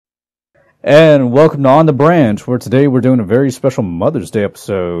And welcome to On the Branch, where today we're doing a very special Mother's Day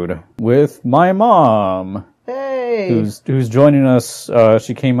episode with my mom. Hey! Who's joining us.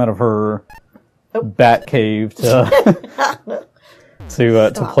 She came out of her bat cave to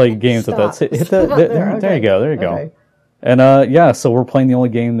play games with us. There you go. Okay. And yeah, so we're playing the only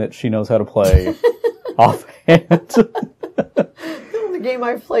game that she knows how to play offhand. The only game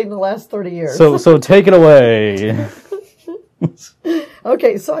I've played in the last 30 years. So take it away.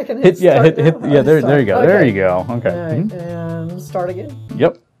 Okay, so I can hit. There you go. Okay. There you go. Okay. All right, and start again?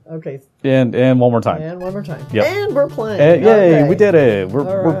 Yep. Okay. And one more time. And one more time. Yep. And we're playing. Yay, okay. we did it.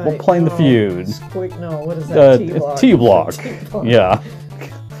 We're playing the feud. What is that? T-block. Yeah.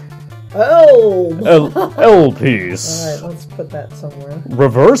 L piece. All right, let's put that somewhere.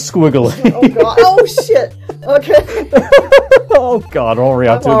 Reverse squiggly. Oh, God. Oh, shit. Okay. Oh, God. Already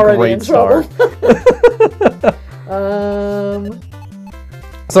off to a great start.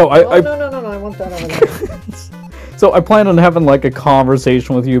 So no, I want that over there. So I plan on having like a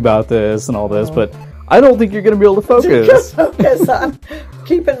conversation with you about this and all this, but I don't think you're going to be able to focus.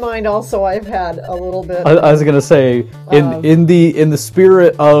 Keep in mind also I've had a little bit. I was going to say in the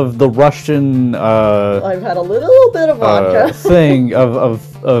spirit of the Russian I've had a little bit of vodka thing of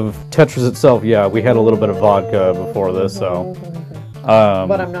Tetris itself. Yeah, we had a little bit of vodka before this, so.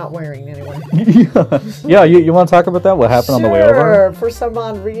 But I'm not wearing anyway. Yeah. You want to talk about that? What happened on the way over? For some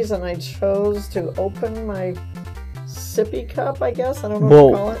odd reason, I chose to open my sippy cup, I guess. I don't know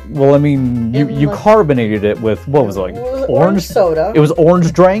what to call it. Well, I mean, you carbonated it with, what was it, like? It was orange soda. It was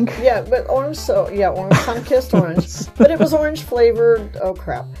orange drink? Yeah, but orange soda. Yeah, orange, sun-kissed orange. But it was orange flavored, oh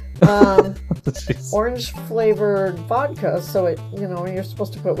crap. Orange flavored vodka, so it, you're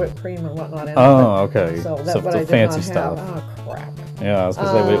supposed to put whipped cream and whatnot in it. Oh, okay. So that's what I did fancy not stuff. have. Oh, crap. Yeah, I was going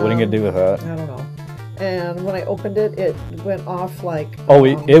to say, what are you going to do with that? I don't know. And when I opened it, it went off like... Oh,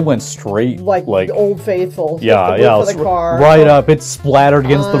 it went straight. Like Old Faithful. Yeah, the roof of the car. Right up. It splattered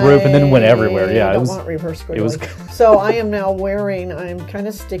against the roof and then went everywhere. Yeah, I don't want reverse squiggly. It was... So I am now wearing... I'm kind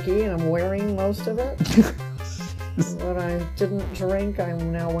of sticky and I'm wearing most of it. What I didn't drink,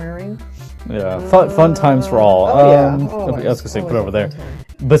 I'm now wearing. Yeah, fun times for all. Yeah. I was gonna say put it over there.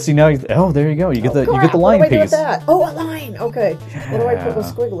 But see now, there you go. You get the line piece. What do I do with piece. that? Oh, a line. Okay. Yeah. What do I put with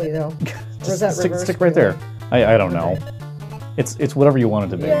squiggly though? Or is that stick right there. I don't know. It's whatever you want it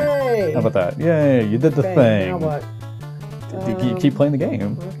to be. Yay! How about that? Yay! You did the thing. Now what? You keep playing the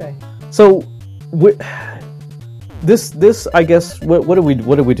game. Okay. So, this I guess what did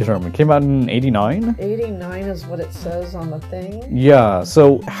we determine? It came out in 89? 89 is what it says on the thing. Yeah.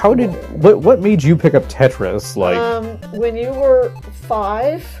 So what made you pick up Tetris? Like when you were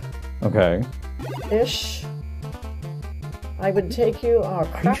 5. Okay. Ish. I would take you. Oh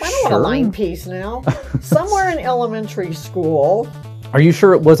crap! I don't sure? want a line piece now. Somewhere in elementary school. Are you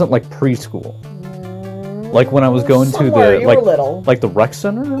sure it wasn't like preschool? Like when I was going to the rec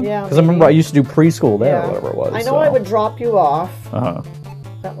center? Yeah. Because I remember I used to do preschool there or whatever it was. I know I would drop you off. Uh-huh.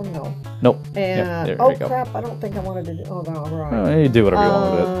 That one, no. Nope. And crap! I don't think I wanted to do. Oh no, right. You do whatever you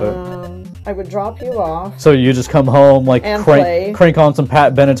want with it. I would drop you off. So you just come home, like crank on some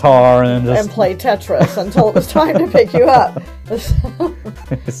Pat Benatar, and play Tetris until it was time to pick you up. Wait,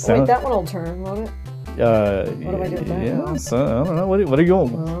 that one will turn, won't it? What do I do with that? Yeah, so, I don't know. What are you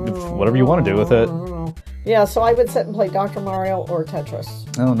whatever you want to do with it. I don't know. Yeah, so I would sit and play Dr. Mario or Tetris.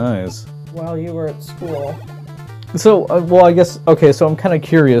 Oh, nice. While you were at school. So, I guess, okay, so I'm kind of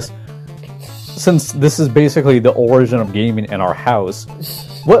curious, since this is basically the origin of gaming in our house,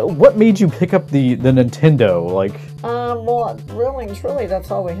 what made you pick up the Nintendo? Like, well, really, that's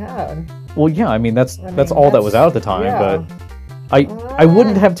all we had. Well, yeah, I mean, that's all that was out at the time, but I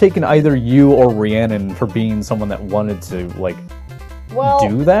wouldn't have taken either you or Rhiannon for being someone that wanted to, like,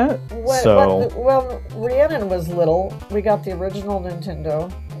 do that. Well, Rhiannon was little. We got the original Nintendo.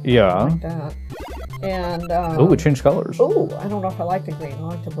 Yeah. Like that. And it changed colors. Oh, I don't know if I like the green. I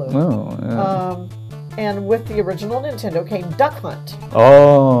like the blue. Oh, yeah. And with the original Nintendo came Duck Hunt.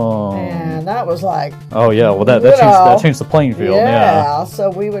 Oh. And that was like... Oh, yeah. Well, that changed the playing field. Yeah.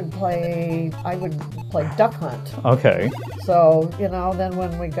 So I would play Duck Hunt. Okay. So, then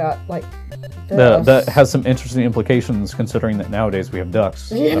when we got, like... That has some interesting implications, considering that nowadays we have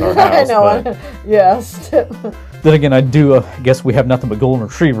ducks in our house. I know. Yes. Then again, I guess we have nothing but golden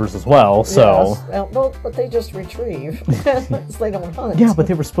retrievers as well, so... Yes. Well, but they just retrieve. So they don't hunt. Yeah, but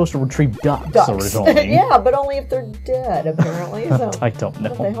they were supposed to retrieve ducks. Originally. Yeah, but only if they're dead, apparently. So I don't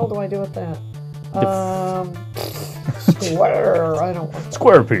know. What the hell do I do with that? Square. I don't want that.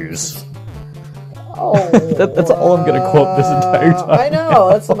 Square piece. Oh. That's all I'm going to quote this entire time. I know.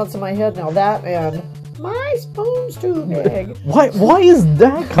 That's what's in my head now. That and My spoon's too big. Why is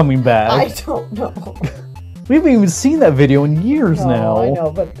that coming back? I don't know. We haven't even seen that video in years now. I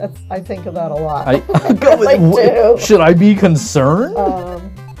know, but I think of that a lot. I do. Should I be concerned? Oh,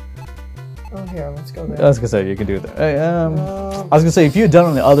 here, let's go there. I was gonna say you can do that. I was gonna say if you had done it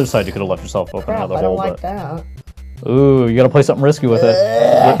on the other side, you could have left yourself open another hole. I don't like that. Ooh, you gotta play something risky with it.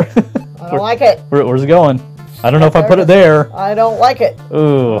 I don't like it. Where's it going? I don't know if I put it there. I don't like it.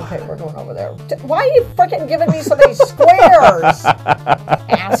 Ooh. Okay, we're going over there. Why are you freaking giving me so many squares?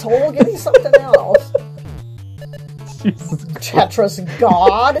 Asshole, give me something else. Jesus Tetris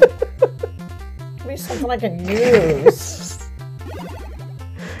God. Give me something I can use.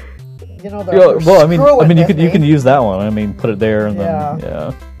 You know, well, I mean, you can use that one. I mean, put it there and then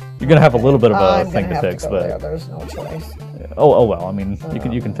you're gonna have a little bit of a thing to fix, but there's no choice. Oh well, I mean,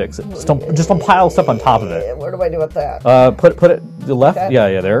 you can fix it. Just don't pile stuff on top of it. What do I do with that? Put it the left. Okay.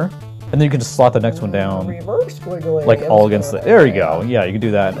 Yeah, there. And then you can just slot the next one down. Reverse squiggly. Like all against the. There you go. Yeah, you can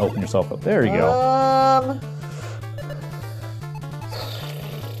do that and open yourself up. There you go. I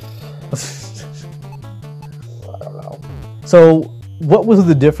don't know. So, what was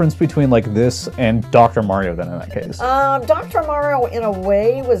the difference between like this and Dr. Mario then in that case? Dr. Mario in a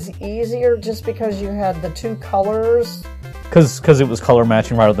way was easier just because you had the two colors. Because it was color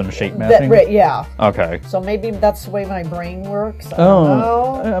matching rather than shape matching? Yeah. Okay. So maybe that's the way my brain works.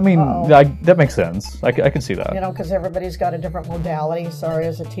 I mean, that makes sense. I can see that. You know, because everybody's got a different modality. Sorry,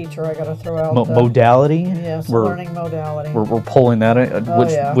 as a teacher, I got to throw out modality? Yes, learning modality. We're pulling that in,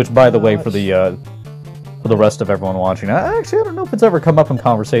 which by the way, for the rest of everyone watching, I don't know if it's ever come up in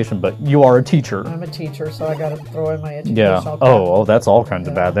conversation, but you are a teacher. I'm a teacher, so I got to throw in my educational Yeah. Oh, that's all kinds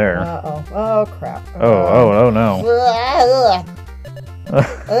of bad there. Oh, crap. Oh, no.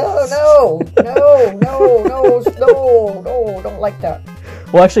 Oh, no, don't like that.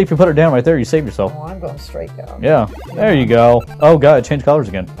 Well, actually, if you put it down right there, you save yourself. Oh, I'm going straight down. Yeah. There you go. Oh, God, it changed colors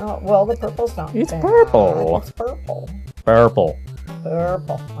again. Oh, well, the purple's not It's bad. purple. It's purple. Purple.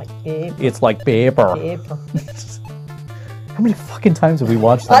 Purple, like paper. It's like paper. Paper. How many fucking times have we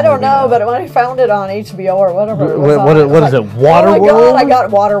watched that? I don't know, but when I found it on HBO or whatever, what is it? Waterworld? Oh my God, I got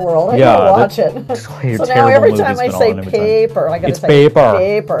Waterworld. I gotta watch it. So now every time I say paper, I gotta say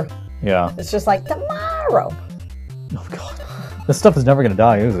paper. Yeah. It's just like tomorrow. Oh God, this stuff is never gonna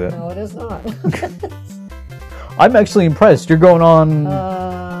die, is it? No, it is not. I'm actually impressed. You're going on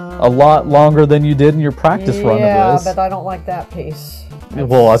a lot longer than you did in your practice run of this. Yeah, but I don't like that piece.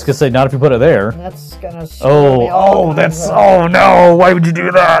 Well, I was gonna say, not if you put it there. That's gonna screw me all oh no! Why would you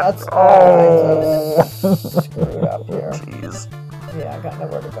do that? That's screwed up here. Jeez. Yeah, I got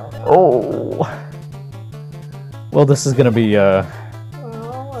nowhere to go now. Oh. Well, this is gonna be. Well,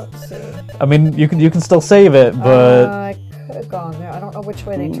 let's see. I mean, you can still save it, but I could have gone there. I don't know which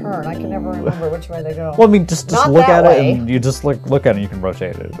way they turn. I can never remember which way they go. Well, I mean, just look at it, and you just look at it. You can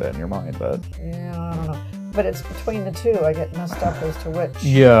rotate it a bit in your mind, but yeah, I don't know. But it's between the two. I get messed up as to which.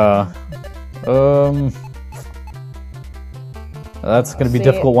 Yeah. That's going to be a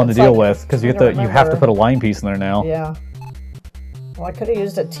difficult one to deal with because you have to put a line piece in there now. Yeah. Well, I could have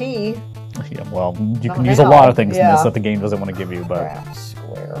used a T. Yeah. Well, you can use a lot of things in this that the game doesn't want to give you, but. Crap,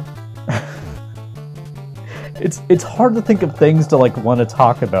 square. It's hard to think of things to want to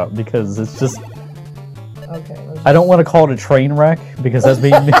talk about because it's just. Okay. I don't want to call it a train wreck because that's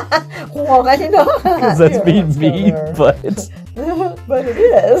being me. Well, I know. Because that's being me, but but it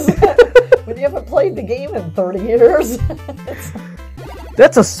is. When you haven't played the game in 30 years.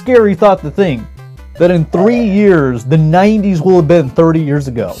 That's a scary thought to think. That in 3 years, the 90s will have been 30 years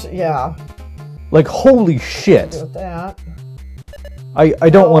ago. Yeah. Like, holy shit. With that. I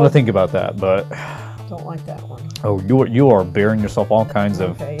don't want to think about that, but. Don't like that one. Oh, you are burying yourself all kinds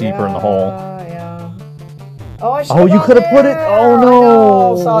of deeper in the hole. Yeah. Oh, you could have put it. Oh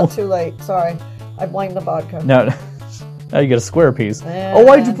no! I saw it too late. Sorry, I blame the vodka. Now you get a square piece. Oh,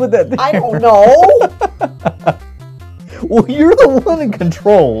 why'd you put that there? I don't know. Well, you're the one in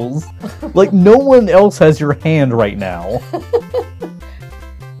controls. Like no one else has your hand right now.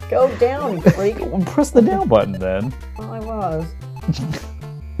 Go down, you freak. Press the down button then. Well, I was.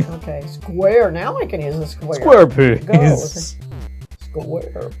 Okay, square. Now I can use a square. Square piece. Go.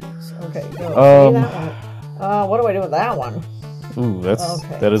 Square piece. Okay, go. See that one? What do I do with that one? Ooh,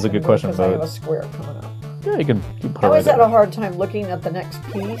 that is a good question. Because I have a square coming up. Yeah, you can put it I always had a hard time looking at the next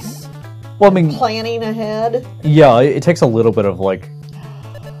piece. Well, I mean, planning ahead. Yeah, it takes a little bit of like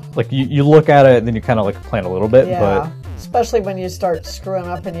you look at it and then you kind of plan a little bit, but especially when you start screwing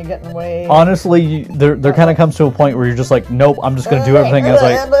up and you're getting away. Honestly, there kind of comes to a point where you're just like, nope, I'm just going to do everything. I was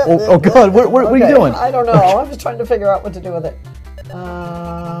like, oh God, what are you doing? I don't know. I'm just trying to figure out what to do with it.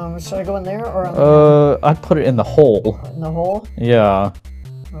 Should I go in there or on the I'd put it in the hole. in the hole? Yeah.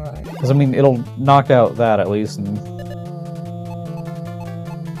 Alright. Because, I mean, it'll knock out that at least. And,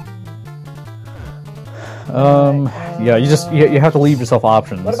 yeah, you have to leave yourself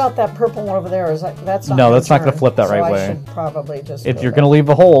options. What about that purple one over there? Is that's not No, that's not going turn, to flip that so right I way. should probably just If go you're that going to leave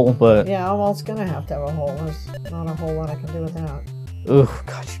a hole, but... Yeah, well, it's going to have a hole. There's not a whole lot I can do with that. Ugh,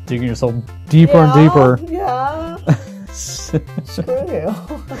 God, you're digging yourself deeper and deeper. Yeah. Screw you.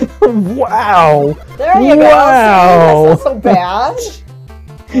 Wow. There you Wow. go. See, that's not so bad.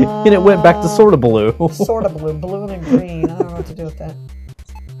 And it went back to sort of blue. Sort of blue. Blue and green. I don't know what to do with that.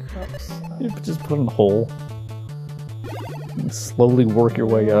 Oops. You just put it in the hole. And slowly work your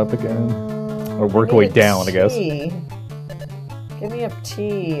way up again. Or work your way down, I guess. Give me a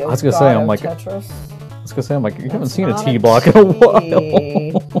T. Oh, I was going to say, I'm like... Tetris. I was going to say, I'm like, you haven't seen a T block in a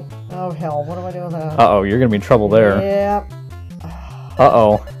while. Oh, hell. What do I do with that? Uh-oh, you're going to be in trouble there. Yeah.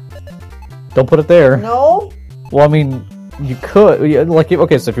 Uh-oh. Don't put it there. No? Well, I mean, you could. Like,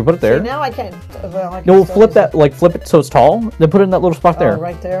 okay, so if you put it there... See, now I can't... Well, I can No, still flip use that, like, flip it so it's tall, then put it in that little spot there. Oh,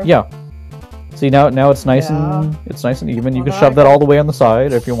 right there? Yeah. See, now it's nice and even. You can shove that all the way on the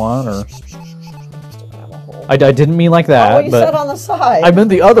side if you want, or... I didn't mean like that, Oh, you but said on the side. I meant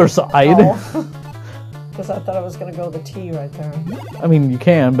the other side. Because I thought I was going to go with the T right there. I mean, you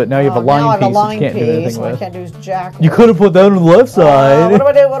can, but now you have a now I line have a piece line that you can't do anything piece, and I with. can't do jack. You could have put that on the left side. What do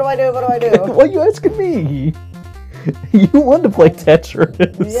I do? What do I do? What do I do? Why are you asking me? You wanted to play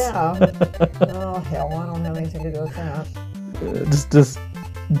Tetris. Yeah. Oh, hell, I don't have anything to do with that. Just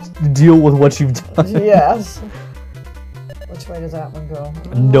deal with what you've done. Yes. Which way does that one go?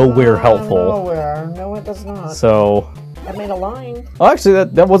 Nowhere helpful. Nowhere. No, it does not. So... I made a line. Oh, actually,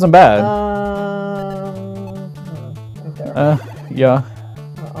 that wasn't bad. Right there. Yeah.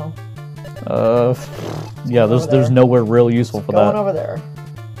 Uh-oh. Yeah, there's nowhere real useful for Going that. over there.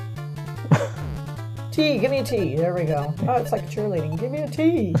 T, give me a T. There we go. Oh, it's like cheerleading. Give me a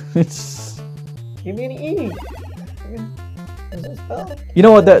T. Give me an E. Is this spelled? You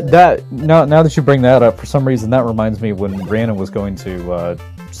know what? Now that you bring that up, for some reason that reminds me when Brandon was going to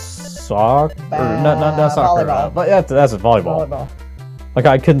soccer, not soccer, volleyball. but that's a volleyball. Volleyball. Like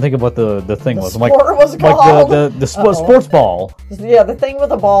I couldn't think of what the thing was. I'm Sport was like called. the sports ball. Yeah, the thing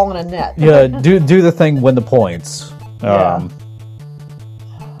with a ball and a net. Yeah, do the thing, win the points. Yeah.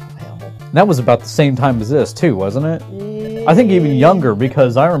 That was about the same time as this too, wasn't it? I think even younger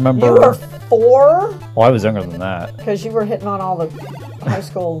because I remember. You were 4? Oh, I was younger than that. Because you were hitting on all the high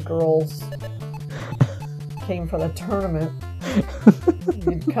school girls. Came for the tournament.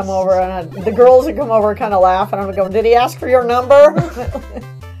 You'd come over and the girls would come over kind of laugh and I would go, "Did he ask for your number?"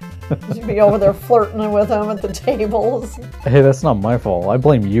 You'd be over there flirting with him at the tables. Hey, that's not my fault. I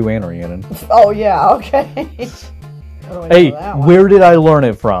blame you and Rhiannon. Oh yeah, okay. Hey, where did I learn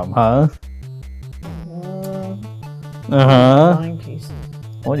it from, huh? Line piece.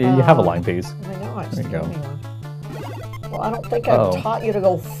 Well, you have a line piece. I know, I just There you gave go. me one. Well, I don't think I've taught you to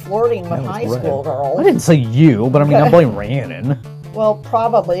go flirting with high school girls. I didn't say you, but I mean, I blame Rhiannon. Well,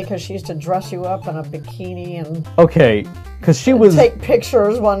 probably, because she used to dress you up in a bikini and Okay, because she was... take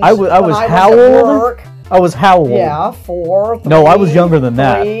pictures when I was how at old? work. I was how old? Yeah, 4, 3, No, I was younger than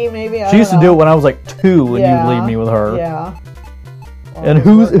that. 3, maybe. She used to do it when I was like 2 and you'd leave me with her. Yeah. Well, And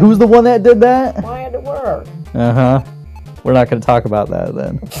who's the one that did that? Well, I had to work. Uh-huh. We're not going to talk about that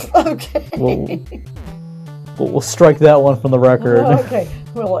then. Okay. We'll strike that one from the record. Okay,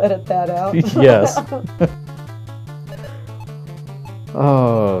 we'll edit that out. Yes.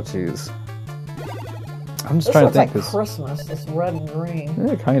 Oh, jeez. I'm just trying to think. This looks like Christmas, this red and green.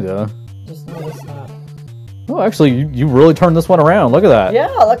 Yeah, kind of. Just noticed that. Oh, actually, you really turned this one around. Look at that. Yeah,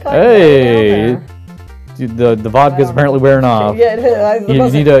 look how Hey! The vodka's apparently wearing off. Yeah, it is.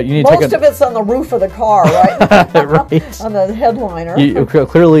 You need to most take of it's on the roof of the car, right? Right. On the headliner.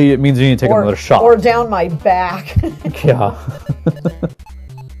 Clearly, it means you need to take another shot. Or down my back. Yeah.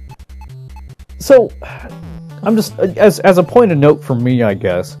 So, I'm just as a point of note for me, I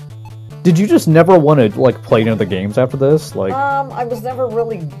guess. Did you just never want to like play any other games after this? Like, I was never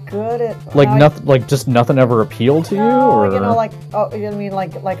really good at nothing. Like, just nothing ever appealed to you, or you know, like you know, I mean,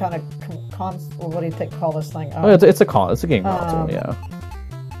 like on a console. What do you think? Call this thing? It's a game console. Yeah.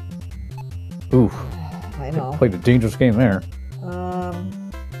 Oof. I know. Played a dangerous game there.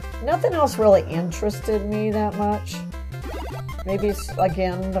 Nothing else really interested me that much. Maybe it's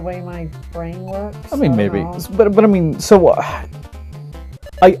again the way my brain works. I mean, maybe, know. but I mean, so.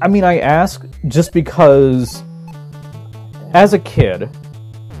 I mean, I ask just because, as a kid,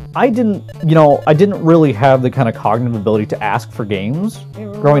 I didn't really have the kind of cognitive ability to ask for games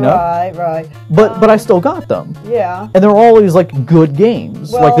growing up. Right. But I still got them. Yeah. And they were always like good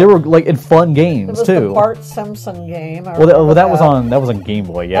games. Well, like they were like in fun games it was too. The Bart Simpson game. Well, that was on Game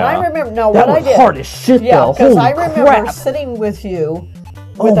Boy. Yeah. And I remember what I did. Hard as shit though. because Holy I remember crap. sitting with you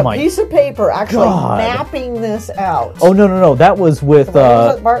with a piece of paper actually mapping this out. Oh no. That was with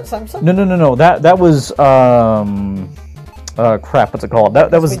was it Bart Simpson? No. That was crap, what's it called?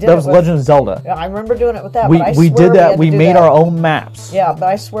 That was Legend of Zelda. Yeah, I remember doing it with that. We did that. We made our own maps. Yeah, but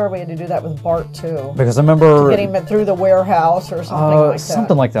I swear we had to do that with Bart too. Because I remember getting it through the warehouse or something like that.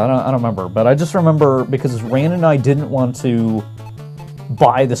 Something like that. I don't remember, but I just remember because Rand and I didn't want to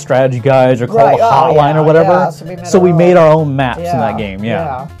buy the strategy guides or call a hotline or whatever. Yeah, so we made our own maps in that game.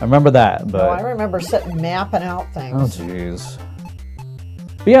 Yeah. I remember that. But I remember sitting mapping out things. Oh jeez.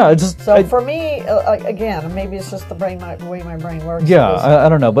 But yeah, for me, again, maybe it's just the way my brain works. Yeah, I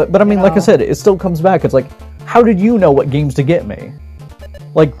don't know, but I mean, like I said, it still comes back. It's like, how did you know what games to get me?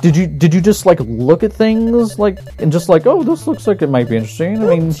 Like, did you just like look at things like and just like, oh, this looks like it might be interesting?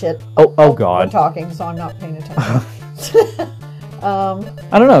 I mean, shit. Oh God. We're talking, so I'm not paying attention.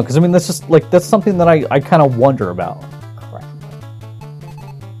 I don't know, because I mean, that's just like that's something that I kind of wonder about.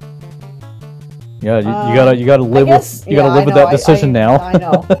 Yeah, you gotta live with that decision now. I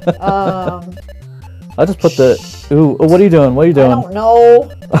know. I just put the. Ooh, what are you doing? What are you doing? I don't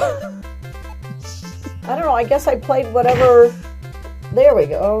know. I don't know. I guess I played whatever. There we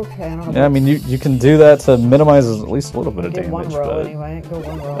go. Okay. I don't know. Yeah, I mean you can do that to minimize at least a little bit of damage. One row anyway. Go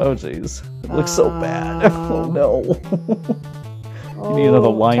one row. Oh jeez, it looks so bad. Oh no. You need another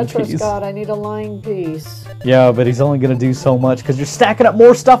line piece. God, I need a line piece. Yeah, but he's only going to do so much because you're stacking up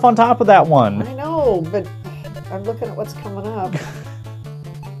more stuff on top of that one. I know, but I'm looking at what's coming up.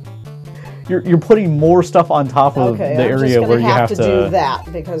 You're putting more stuff on top of the area where you have to do that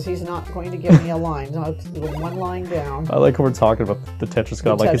because he's not going to give me a line. I'll do one line down. I like how we're talking about the Tetris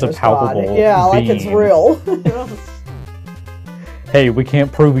God like it's a palpable being. Like it's real. Hey, we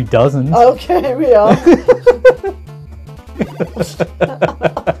can't prove he doesn't. Okay, we are.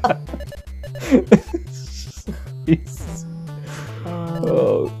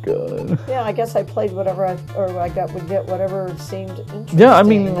 Oh god. Yeah, I guess I played whatever would get whatever seemed interesting. Yeah, I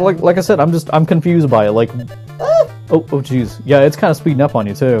mean, like I said, I'm confused by it. Like, oh jeez, yeah, it's kind of speeding up on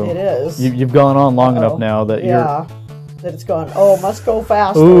you too. It is. You've gone on long enough now that that it's gone. Oh, must go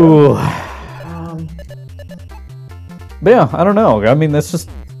faster. Ooh. But yeah, I don't know. I mean, that's just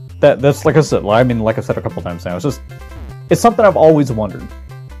that's like I said. I mean, like I said a couple times now. It's something I've always wondered.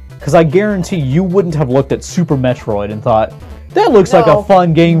 Because I guarantee you wouldn't have looked at Super Metroid and thought, that looks like a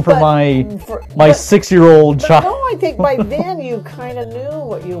fun game for my 6-year-old child. No, I think by then you kind of knew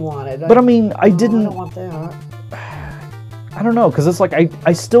what you wanted. But I mean, I didn't... I don't want that. I don't know, because it's like,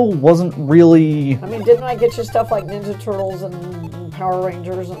 I still wasn't really... I mean, didn't I get you stuff like Ninja Turtles and Power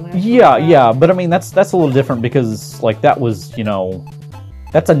Rangers and that? Yeah, but I mean, that's a little different because, like, that was,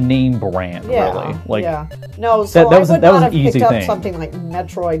 that's a name brand, really. Like, no, so that was an easy picked up thing. Something like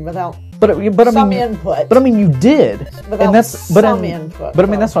Metroid without some input. But I mean, you did. Without some input. But I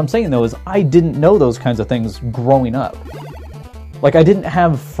mean, that's what I'm saying though. Is I didn't know those kinds of things growing up. Like, I didn't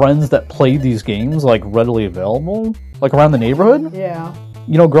have friends that played these games like readily available, like around the neighborhood. Yeah.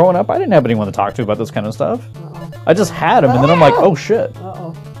 Growing up, I didn't have anyone to talk to about this kind of stuff. I just had them, and then I'm like, oh shit.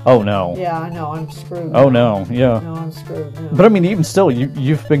 Oh no. Yeah, I know. I'm screwed. Oh no. Yeah. No, I'm screwed. Yeah. But I mean, even still,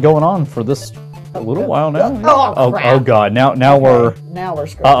 you've been going on for this a little while now. Oh god. Now we're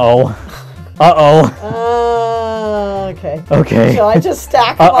screwed. Okay. Okay. Shall I just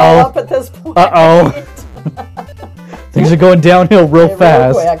stack them all up at this point? Things are going downhill real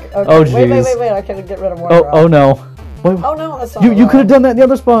fast. Real quick. Okay. Oh jeez. Wait! I can get rid of one. Oh no. Wait. Oh no, that's not You could have done that in the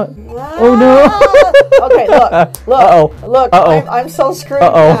other spot. Oh no. Okay, look. I'm so screwed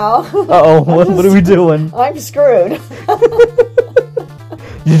now. What are we doing? I'm screwed.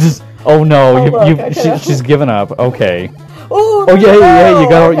 You just. Oh no. She's given up. Okay. Ooh, oh yeah. You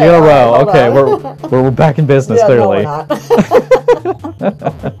got a row. Right, okay, we're back in business clearly. No, we're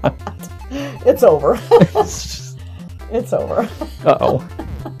not. It's over. It's over. No.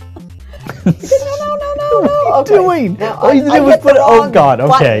 No. What are you doing? Now, all you did was put it. Oh God.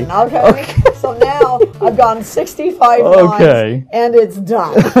 Okay. Button, okay. So now I've gone 65 lines, and it's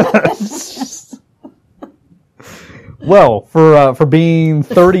done. Well, for being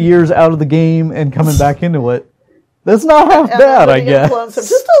 30 years out of the game and coming back into it, that's not half bad, I guess.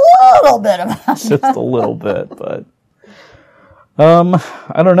 Just a little bit of it. Just a little bit, but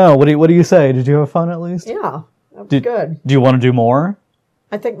I don't know. What do you say? Did you have fun at least? Yeah, that was good. Do you want to do more?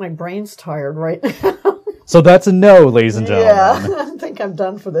 I think my brain's tired right now. So that's a no, ladies and gentlemen. Yeah, I think I'm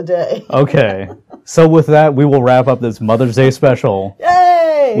done for the day. Okay. So with that, we will wrap up this Mother's Day special.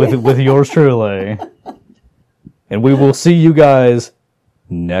 Yay! With yours truly. And we will see you guys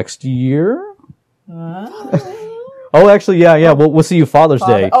next year. Oh, actually, yeah. We'll see you Father's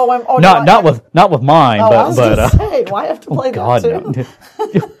Day. Not with mine, I was gonna say, why have to play that too?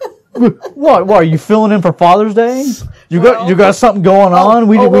 What? Are you filling in for Father's Day? You got something going on?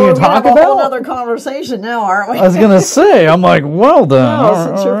 We can talk about. A whole other conversation now, aren't we? I was gonna say. I'm like, well done. No,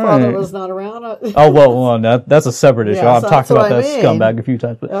 since your father was not around. That's a separate issue. I've talked about that scumbag a few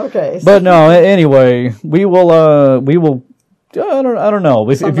times. But no. Anyway, we will. I don't know.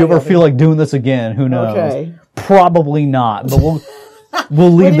 If you ever feel like doing this again, who knows? Okay. Probably not. But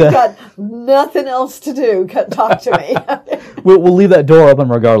we'll leave that. You've got nothing else to do. Talk to me. We'll leave that door open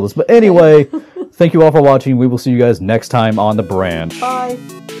regardless. But anyway, thank you all for watching. We will see you guys next time on The Branch. Bye.